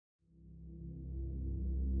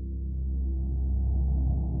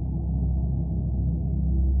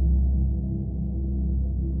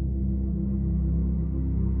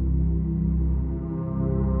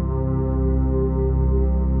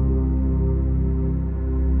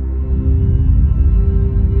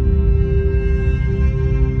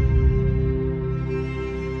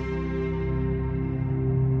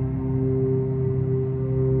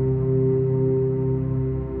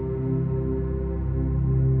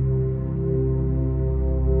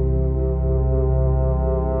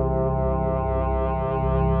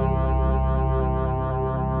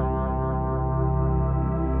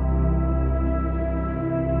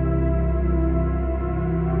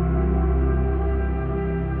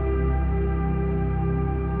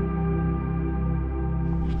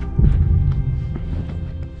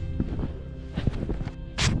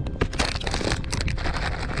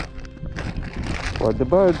for the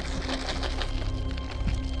birds.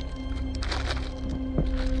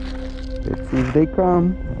 Let's see if they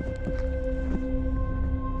come.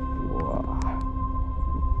 Wow.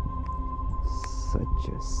 Such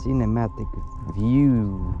a cinematic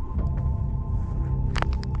view.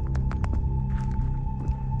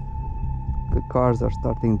 The cars are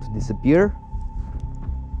starting to disappear.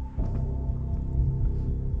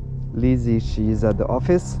 Lizzie, she is at the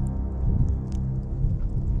office.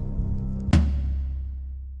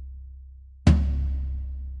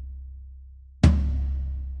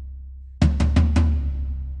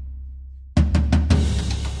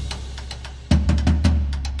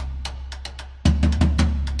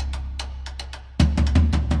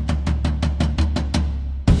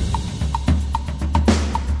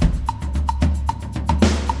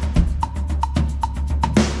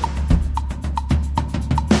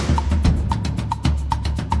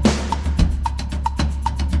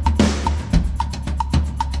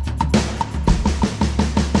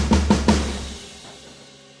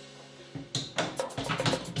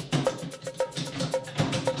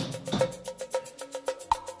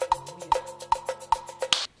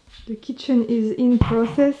 The kitchen is in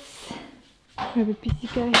process. I have a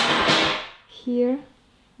pizzica here.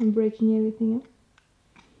 I'm breaking everything up.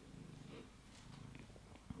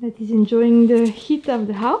 That is enjoying the heat of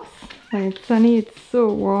the house. When it's sunny, it's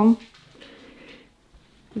so warm.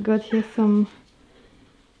 We got here some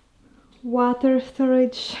water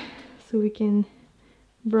storage so we can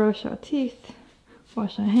brush our teeth,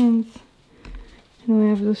 wash our hands. And we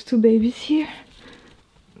have those two babies here.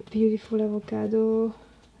 Beautiful avocado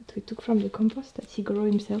that we took from the compost that he grew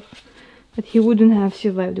himself, but he wouldn't have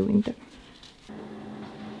survived the winter.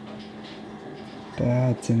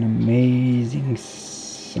 That's an amazing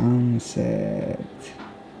sunset.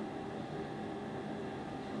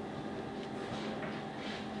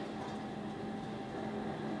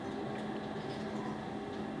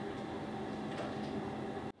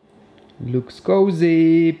 Looks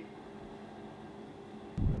cozy.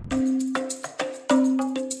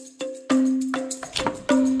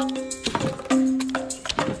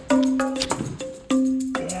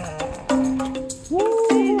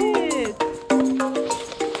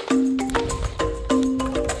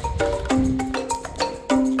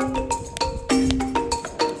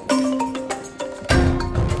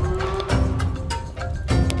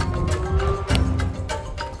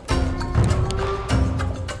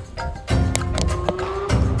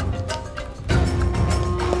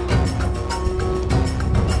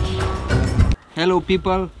 Hello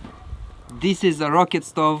people, this is a rocket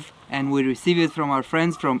stove and we received it from our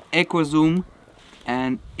friends from EcoZoom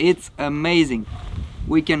and it's amazing.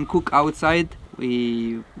 We can cook outside,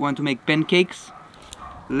 we want to make pancakes.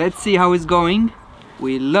 Let's see how it's going.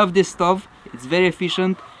 We love this stove, it's very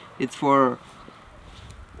efficient. It's for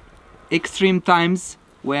extreme times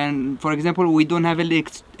when, for example, we don't have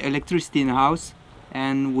electricity in the house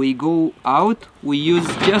and we go out, we use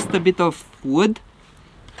just a bit of wood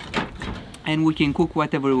and we can cook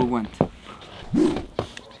whatever we want.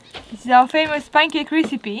 This is our famous pancake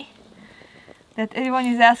recipe that everyone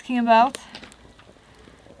is asking about.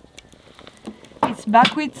 It's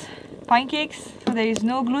buckwheat pancakes, so there is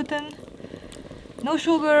no gluten, no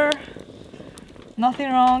sugar, nothing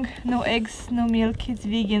wrong, no eggs, no milk, it's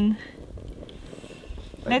vegan.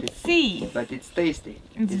 Let's see. But it's tasty.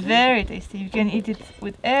 It's very tasty. You can eat it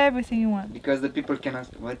with everything you want. Because the people can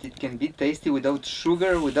ask, what, it can be tasty without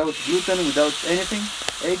sugar, without gluten, without anything?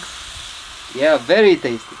 Eggs? Yeah, very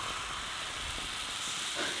tasty.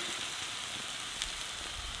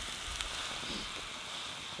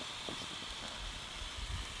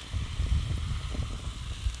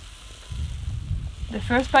 The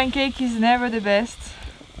first pancake is never the best.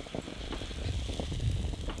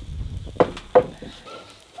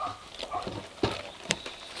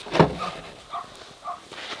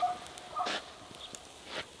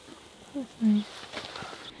 That's nice.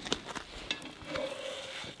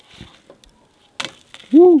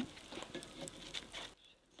 Woo!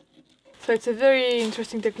 So it's a very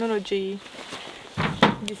interesting technology,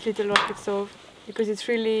 this little rocket stove, because it's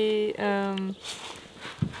really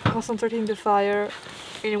concentrating the fire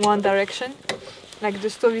in one direction. Like the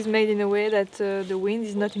stove is made in a way that the wind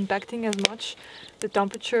is not impacting as much the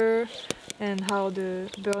temperature and how the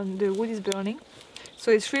wood is burning.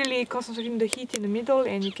 So it's really concentrating the heat in the middle,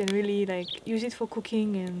 and you can really like use it for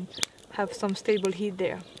cooking and have some stable heat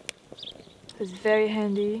there. It's very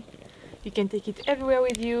handy. You can take it everywhere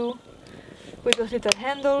with you with those little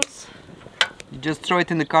handles. You just throw it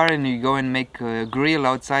in the car and you go and make a grill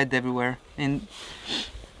outside everywhere. And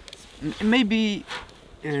maybe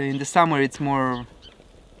in the summer it's more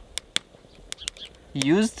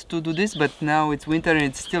used to do this, but now it's winter and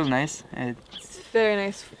it's still nice. It's very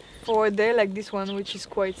nice for a day like this one, which is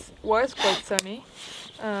was quite sunny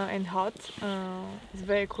and hot. It's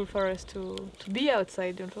very cool for us to be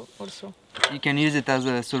outside also. You can use it as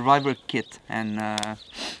a survivor kit, and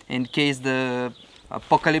in case the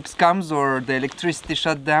apocalypse comes or the electricity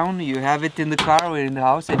shut down, you have it in the car or in the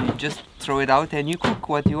house and you just throw it out and you cook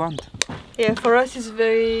what you want. Yeah, for us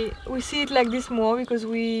we see it like this more because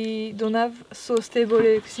we don't have so stable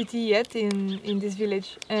electricity yet in this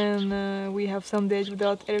village, and we have some days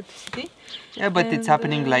without electricity. Yeah, but it's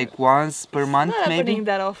happening like once per month, not maybe. Happening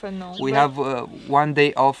that often, no. We have 1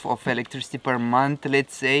 day off of electricity per month,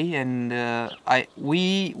 let's say, and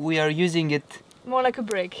we are using it more like a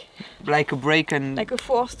break. Like a break, and like a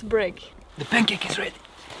forced break. The pancake is ready.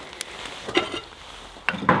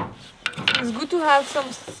 It's good to have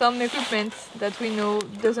some equipment that we know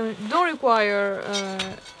don't require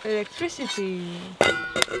electricity,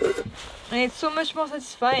 and it's so much more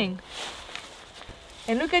satisfying.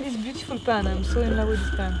 And look at this beautiful pan. I'm so in love with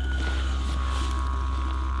this pan.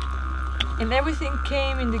 And everything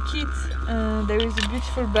came in the kit. There is a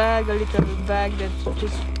beautiful bag, a little bag that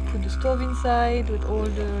just put the stove inside with all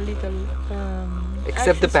the little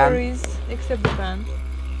accessories, except the pan.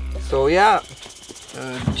 So yeah,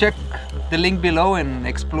 check the link below and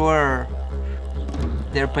explore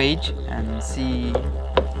their page and see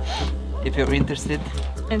if you're interested.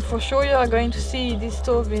 And for sure you are going to see this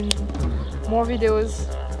stove in more videos,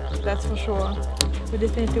 that's for sure. We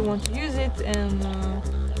definitely want to use it, and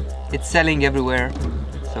it's selling everywhere,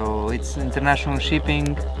 so it's international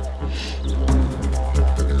shipping.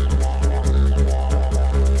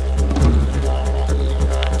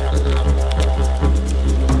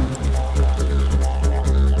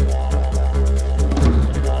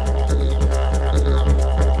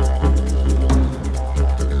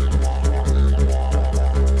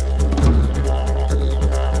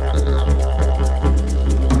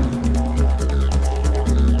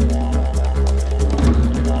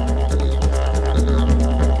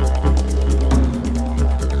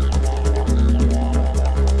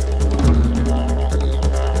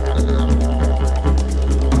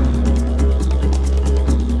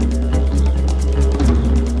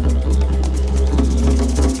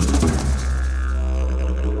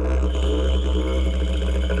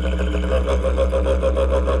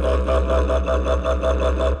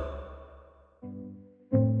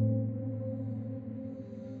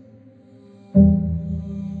 Thank you.